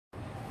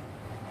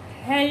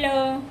Hello,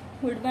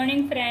 good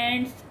morning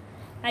friends.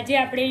 આજે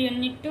આપણે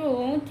unit 2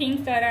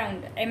 things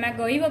around એમાં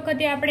ગઈ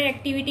વખતે આપણે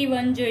એક્ટિવિટી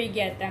 1 જોઈ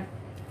ગયા હતા,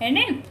 હે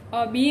ને?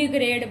 A big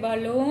red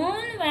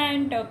balloon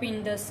vent up in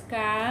the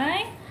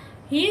sky,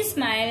 he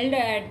smiled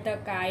at the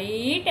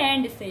kite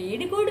and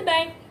said good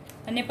bye.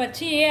 અને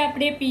પછી એ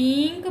આપણે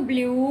pink,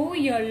 blue,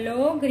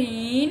 yellow,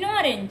 green,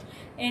 orange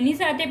એની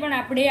સાથે પણ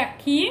આપણે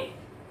આખી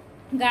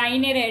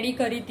ગાયને રેડી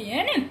કરી હતી,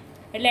 હે ને?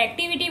 એટલે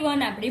એક્ટિવિટી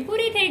 1 આપણી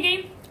પૂરી થઈ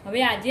ગઈ.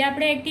 હવે આજે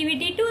આપણે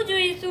એક્ટિવિટી 2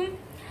 જોઈશું.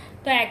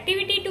 તો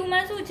એક્ટિવિટી 2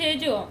 માં શું છે,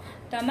 જો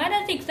તમારા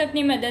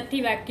શિક્ષકની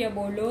મદદથી વાક્ય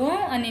બોલો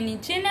અને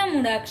નીચેના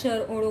મૂળાક્ષર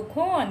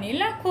ઓળખો અને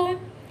લખો.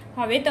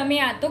 હવે તમે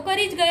આ તો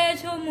કરી જ ગયા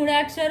છો,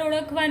 મૂળાક્ષર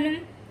ઓળખવાનું,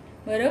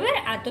 બરોબર?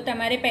 આ તો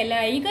તમારે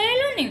પહેલા આવી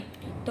ગયેલું ને,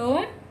 તો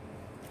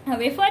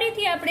હવે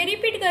ફરીથી આપણે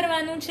રિપીટ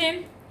કરવાનું છે.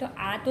 તો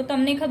આ તો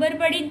તમને ખબર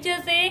પડી જ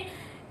જશે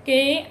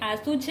કે આ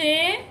શું છે,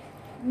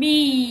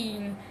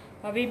 બી.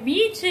 હવે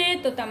બી છે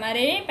તો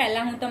તમારે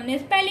પહેલા હું તમને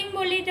સ્પેલિંગ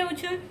બોલી દઉં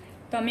છું,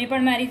 તમે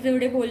પણ મારી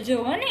જોડે બોલજો,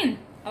 હો ને?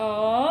 A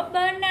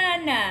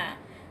banana,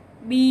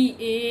 B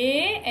A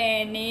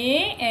N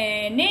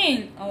A,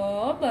 a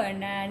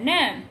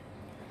banana.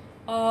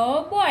 A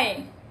boy,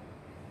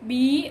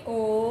 B O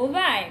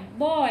Y,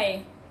 boy.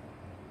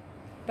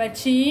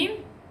 પછી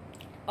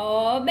અ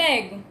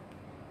bag,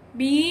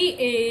 B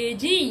A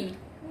G,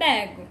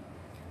 bag.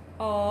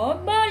 A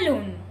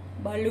balloon,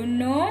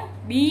 બલૂનનો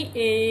B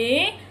A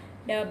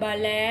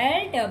double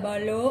L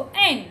double O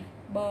N,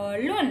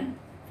 balloon.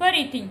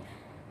 ફરીથી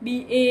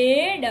બી એ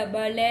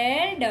double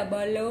L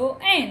double O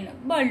N,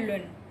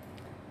 balloon.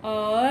 A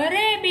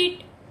rabbit,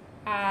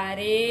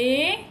 R A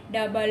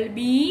double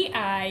B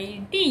I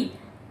T,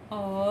 a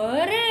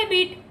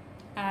rabbit.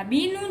 આ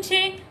બી નું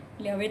છે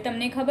એટલે હવે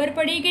તમને ખબર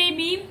પડી ગઈ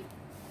બી.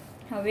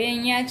 હવે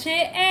અહીંયા છે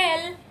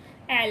એલ,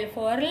 એલ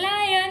ફોર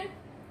લાયન.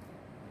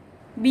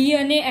 બી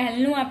અને એલ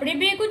નું આપણે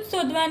ભેગું જ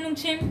શોધવાનું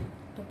છે.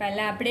 તો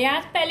પહેલા આપણે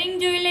આ સ્પેલિંગ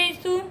જોઈ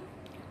લઈશું.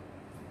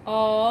 અ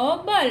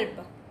bulb,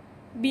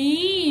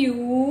 B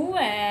U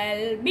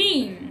L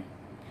B,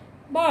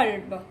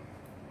 bulb.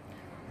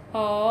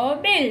 A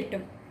belt,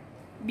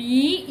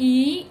 B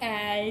E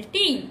L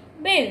T,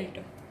 belt.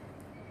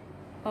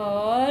 A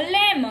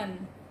lemon,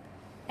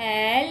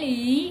 L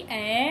E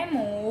M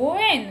O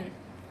N,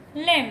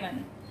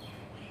 lemon.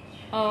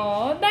 A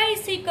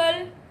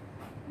bicycle,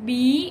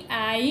 B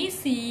I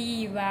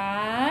C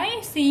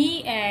Y C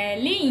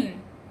L E.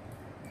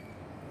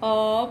 A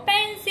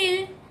pencil,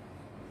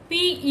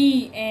 P E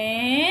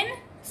N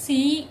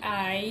C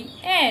I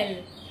L,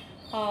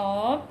 a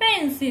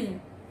pencil.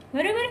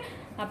 બરાબર?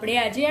 આપણે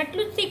આજે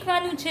આટલું જ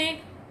શીખવાનું છે,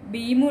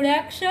 બી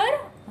મૂળાક્ષર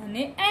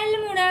અને L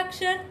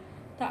મૂળાક્ષર.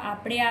 તો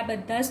આપણે આ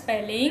બધા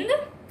સ્પેલિંગ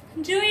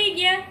જોઈ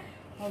ગયા.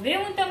 હવે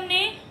હું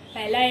તમને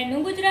પહેલા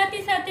એનું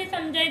ગુજરાતી સાથે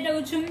સમજાવી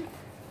દઉં છું.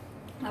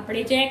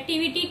 આપણે જે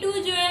એક્ટિવિટી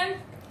 2 જોયા,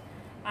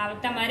 આ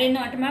તમારે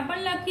નોટમાં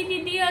પણ લખી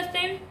દીધી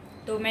હશે,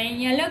 તો મેં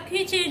અહીંયા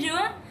લખી છે, જો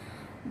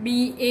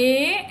બી એ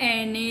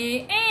એન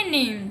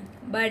એ,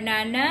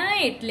 બનાના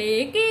એટલે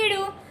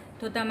કેળું.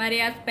 તો તમારે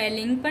આ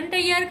સ્પેલિંગ પણ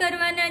તૈયાર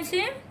કરવાના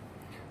છે.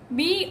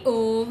 બી ઓ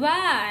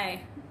વાય,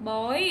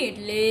 બોય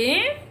એટલે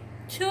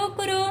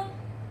છોકરો.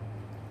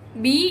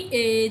 બી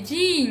એ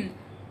જી,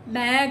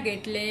 બેગ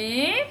એટલે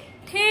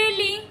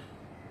થેલી.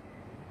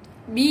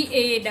 બી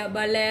એ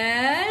double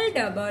L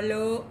double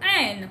O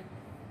N,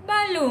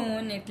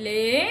 balloon એટલે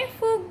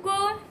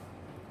ફુગ્ગો.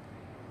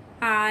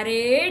 R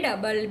A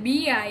double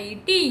B I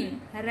T,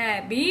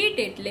 rabbit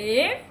એટલે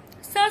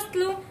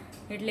સસલું.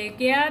 એટલે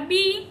કે આ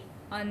બી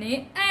અને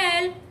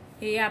એલ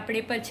એ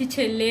આપણે પછી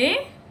છેલ્લે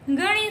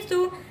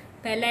ગણીશું.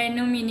 પહેલા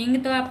એનો મીનિંગ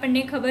તો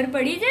આપણને ખબર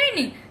પડી જાય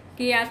ને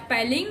કે આ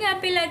સ્પેલિંગ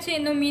આપેલા છે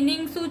એનો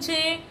મીનિંગ શું છે.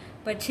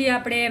 પછી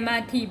આપણે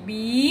એમાંથી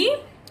બી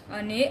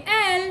અને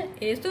એલ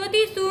એ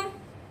શોધીશું.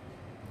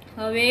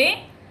 હવે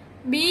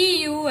બી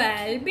U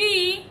L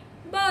B,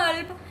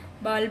 bulb.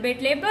 Bulb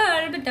એટલે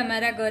બલ્બ,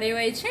 તમારા ઘરે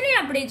હોય છે ને,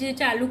 આપણે જે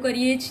ચાલુ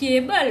કરીએ છીએ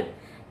બલ્બ,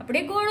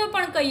 આપણે ગોળો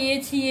પણ કહીએ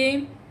છીએ.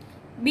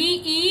 બી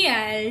E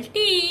L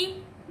T,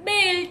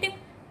 belt.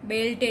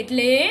 Belt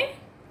એટલે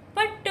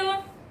પટ્ટો.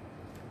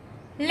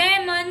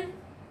 લેમન,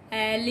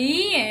 એલ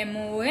ઈ એમ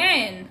ઓ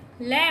એન,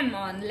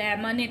 લેમન.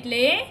 લેમન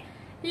એટલે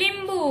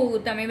લીંબુ.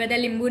 તમે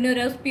બધા લીંબુનો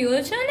રસ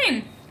પીવો છો ને,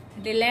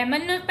 એટલે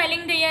લેમનનો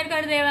સ્પેલિંગ તૈયાર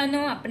કરી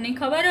દેવાનો. આપણને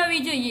ખબર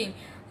હોવી જોઈએ,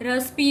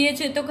 રસ પીએ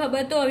છે તો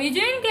ખબર તો હોવી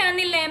જોઈએ ને કે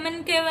આને લેમન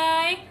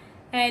કહેવાય,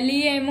 એલ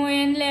ઈ એમ ઓ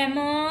એન,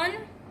 લેમન.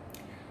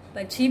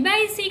 પછી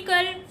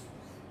bicycle,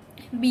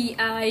 B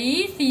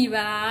I C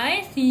Y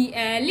C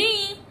L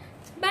E,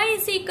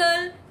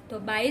 bicycle. તો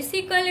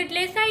બાઇસિકલ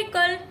એટલે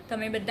સાયકલ.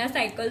 તમે બધા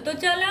સાયકલ તો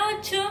ચલાવો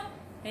જ છો,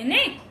 હે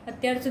ને?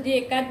 અત્યાર સુધી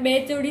એકાદ બે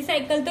જોડી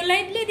સાયકલ તો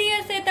લઈ જ લીધી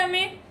હશે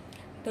તમે.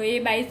 તો એ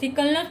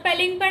બાઇસિકલનો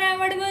સ્પેલિંગ પણ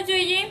આવડવો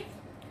જોઈએ.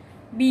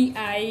 બી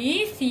I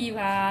C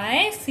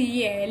Y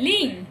C L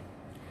E.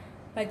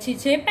 પછી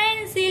છે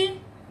pencil,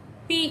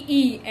 P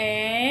E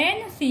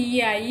N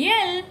C I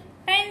L,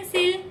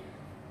 pencil.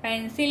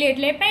 Pencil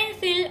એટલે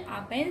પેન્સિલ.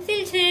 આ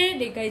પેન્સિલ છે,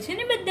 દેખાય છે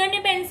ને બધાને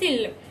પેન્સિલ?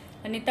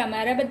 અને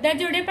તમારા બધા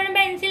જોડે પણ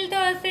પેન્સિલ તો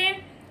હશે,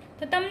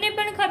 તો તમને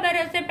પણ ખબર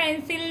હશે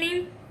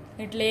પેન્સિલની.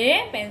 એટલે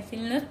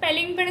પેન્સિલનો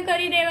સ્પેલિંગ પણ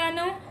કરી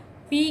દેવાનો,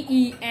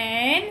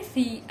 PENCIL,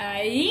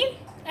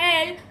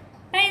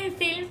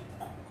 પેન્સિલ.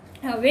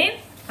 હવે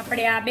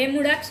આપણે આ બે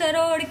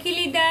મૂળાક્ષરો ઓળખી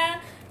લીધા,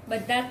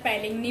 બધા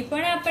સ્પેલિંગની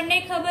પણ આપણને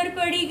ખબર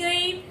પડી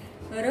ગઈ,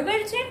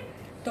 બરોબર છે.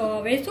 તો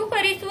હવે શું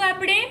કરીશું,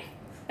 આપણે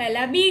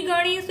પહેલા બી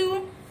ગણીશું.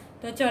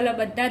 તો ચલો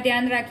બધા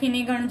ધ્યાન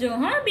રાખીને ગણજો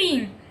હા. બી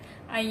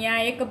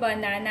અહીંયા એક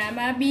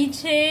બનાનામાં બી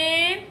છે,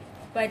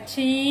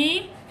 પછી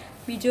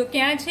બીજો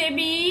ક્યાં છે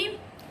બી,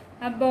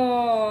 આ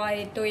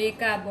બોય, તો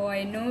એક આ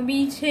બોયનો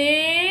બી છે,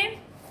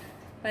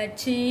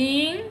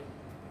 પછી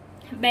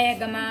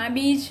બેગમાં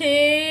બી છે,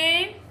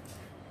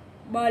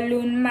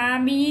 બલૂનમાં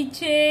બી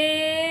છે,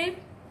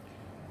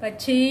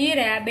 પછી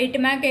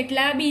રેબિટમાં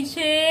કેટલા બી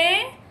છે,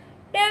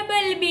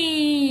 ડબલ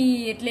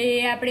બી, એટલે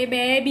આપણે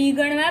બે બી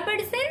ગણવા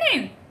પડશે ને.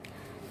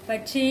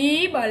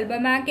 પછી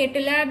બલ્બમાં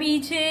કેટલા બી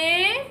છે,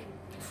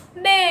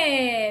 બે,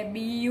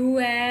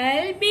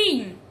 BUL, બી,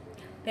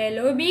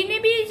 પહેલો બી ને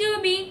બીજો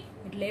બી,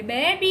 એટલે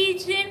બે બી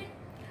છે.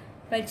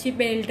 પછી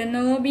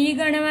બેલ્ટનો બી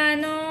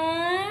ગણવાનો,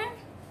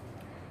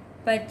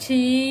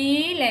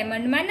 પછી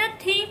લેમનમાં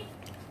નથી,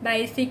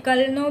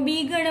 બાઇસિકલનો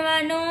બી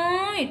ગણવાનો,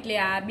 એટલે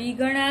આ બી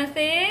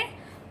ગણાશે.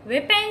 હવે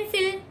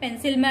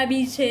પેન્સિલમાં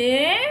બી છે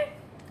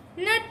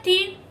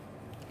નથી.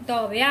 તો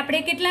હવે આપણે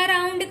કેટલા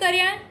રાઉન્ડ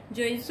કર્યા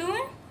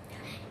જોઈશું.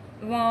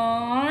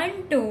 1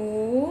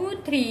 2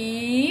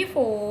 3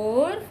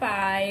 4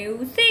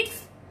 5 6.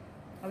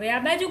 હવે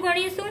આ બાજુ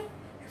ગણીશું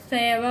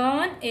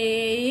 7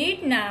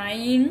 8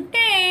 9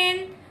 10.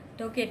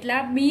 તો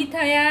કેટલા બી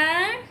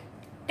થયા,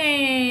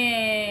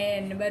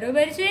 10,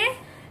 બરોબર છે.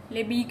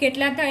 એટલે બી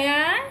કેટલા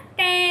થયા,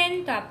 10.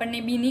 તો આપણને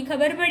બી ની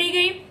ખબર પડી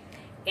ગઈ.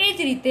 એ જ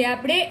રીતે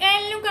આપણે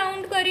એલ નું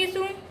કાઉન્ટ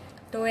કરીશું.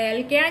 તો એલ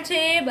ક્યાં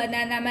છે,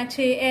 બનાનામાં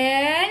છે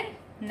એલ,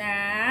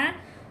 ના.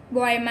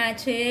 બોયમાં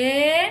છે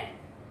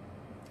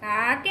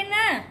આ કે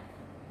ના,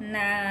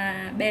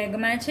 ના.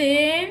 બેગમાં છે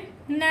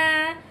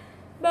ના.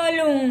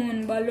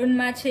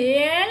 બલૂનમાં છે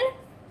એલ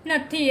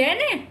નથી, હે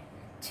ને,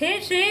 છે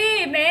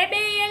બે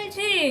એલ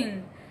છે,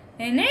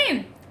 એને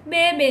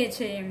બે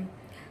છે.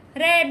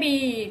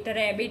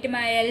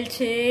 રેબિટમાં એલ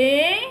છે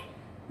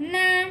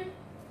ના.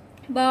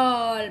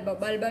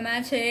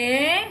 બલ્બમાં છે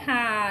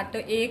હા, તો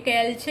એક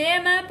એલ છે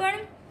એમાં પણ.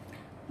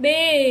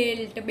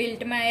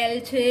 બેલ્ટમાં એલ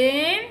છે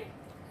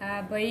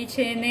હા ભાઈ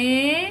છે ને.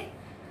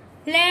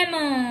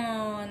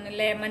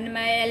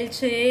 લેમનમાં એલ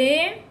છે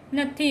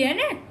નથી, હે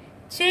ને,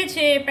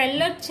 છે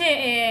પહેલો જ છે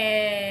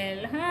એલ,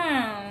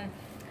 હા.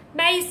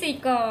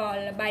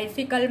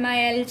 બાઇસિકલમાં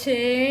એલ છે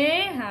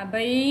હા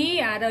ભાઈ,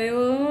 આ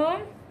રહ્યો.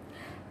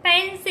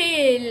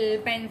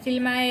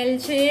 પેન્સિલમાં એલ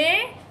છે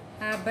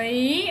હા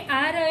ભાઈ,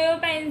 આ રહ્યો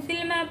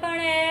પેન્સિલમાં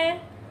પણ એલ,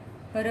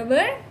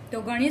 બરોબર. તો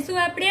ગણીશું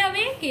આપણે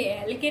હવે કે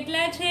એલ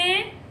કેટલા છે.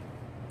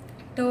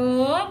 તો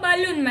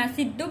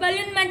સીધું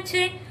બલૂનમાં જ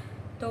છે.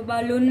 તો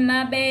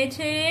બલૂનમાં 2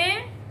 છે,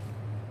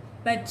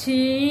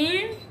 પછી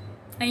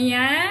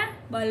અહીંયા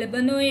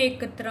બલ્બનો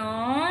 1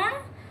 3,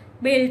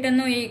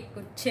 બેલ્ટનો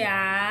 1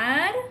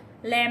 4,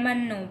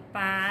 લેમનનો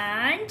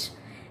 5,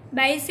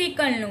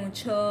 બાઇસિકલનું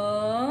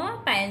 6,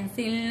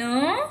 પેન્સિલનો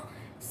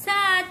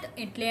 7.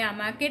 એટલે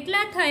આમાં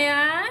કેટલા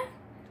થયા,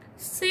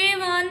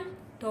 7.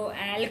 તો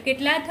એલ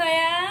કેટલા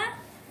થયા,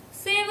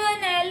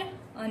 7L.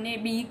 અને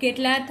બી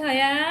કેટલા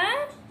થયા,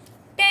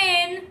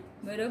 10,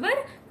 બરોબર.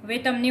 હવે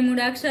તમને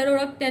મૂળાક્ષર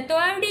ઓળખતા તો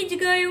આવડી જ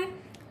ગયું.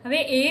 હવે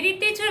એ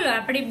રીતે ચલો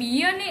આપણે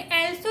બી અને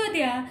એલ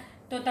શોધ્યા,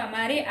 તો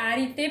તમારે આ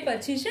રીતે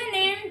પછી છે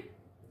ને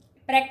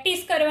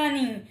પ્રેક્ટિસ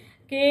કરવાની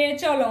કે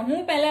ચલો હું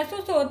પહેલા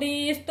શું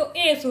શોધીશ, તો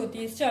એ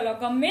શોધીશ. ચલો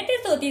ગમે તે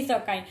શોધી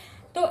શકાય.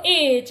 તો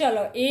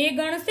ચલો એ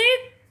ગણશે,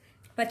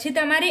 પછી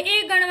તમારે એ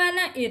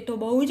ગણવાના. એ તો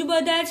બહુ જ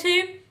બધા છે,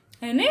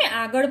 હેને.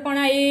 આગળ પણ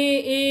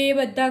એ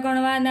બધા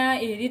ગણવાના,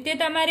 એ રીતે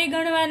તમારે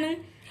ગણવાનું.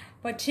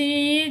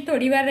 પછી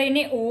થોડી વાર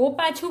રહીને ઓ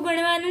પાછું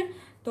ગણવાનું.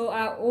 તો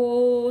આ ઓ,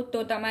 તો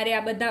તમારે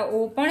આ બધા ઓ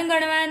પણ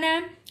ગણવાના.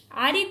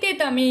 આ રીતે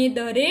તમે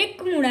દરેક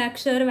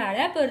મૂળાક્ષર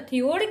વાળા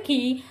પરથી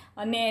ઓળખી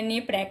અને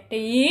એની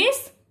પ્રેક્ટિસ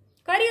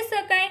કરી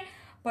શકાય.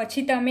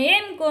 પછી તમે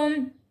એમ કહો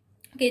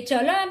કે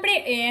ચલો આપણે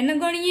એન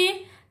ગણીએ,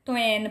 તો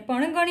એન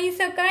પણ ગણી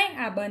શકાય.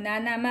 આ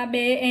બનાનામાં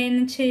 2 એન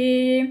છે,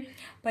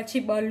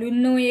 પછી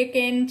બલૂનનો 1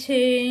 એન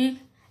છે,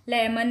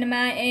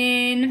 લેમનમાં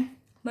એન,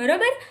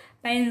 બરોબર,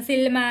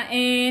 પેન્સિલમાં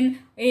એન.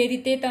 એ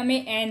રીતે તમે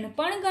એન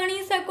પણ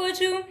ગણી શકો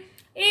છો.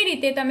 એ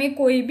રીતે તમે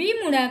કોઈ બી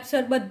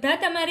મૂળાક્ષર બધા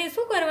તમારે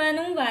શું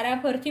કરવાનું,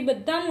 વારાફરથી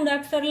બધા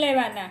મૂળાક્ષર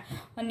લેવાના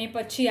અને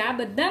પછી આ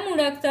બધા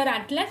મૂળાક્ષર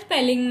આટલા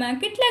સ્પેલિંગમાં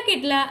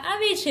કેટલા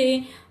આવે છે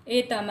એ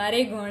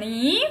તમારે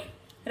ગણી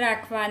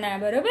રાખવાના,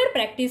 બરોબર.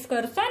 પ્રેક્ટિસ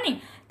કરશો ને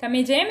તમે,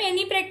 જેમ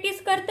એની પ્રેક્ટિસ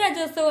કરતા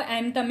જશો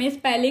એમ તમે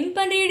સ્પેલિંગ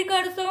પણ રીડ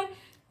કરશો.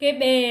 કે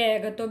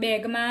બેગ, તો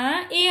બેગમાં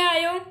એ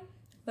આવ્યો,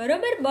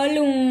 બરોબર.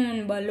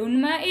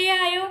 બલૂનમાં એ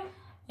આવ્યો.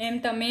 એમ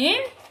તમે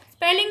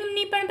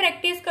સ્પેલિંગની પણ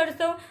પ્રેક્ટિસ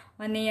કરશો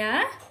અને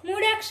આ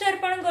મૂળાક્ષર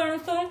પણ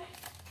ગણશો,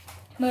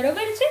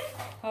 બરોબર છે.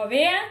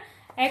 હવે આ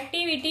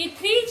એક્ટિવિટી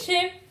 3 છે.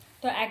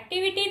 તો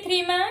એક્ટિવિટી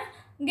 3માં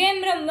ગેમ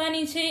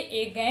રમવાની છે.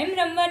 એ ગેમ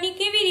રમવાની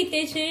કેવી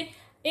રીતે છે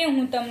એ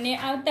હું તમને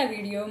આવતા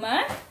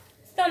વિડીયોમાં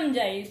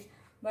સમજાવીશ.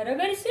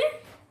 બરોબર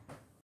છે?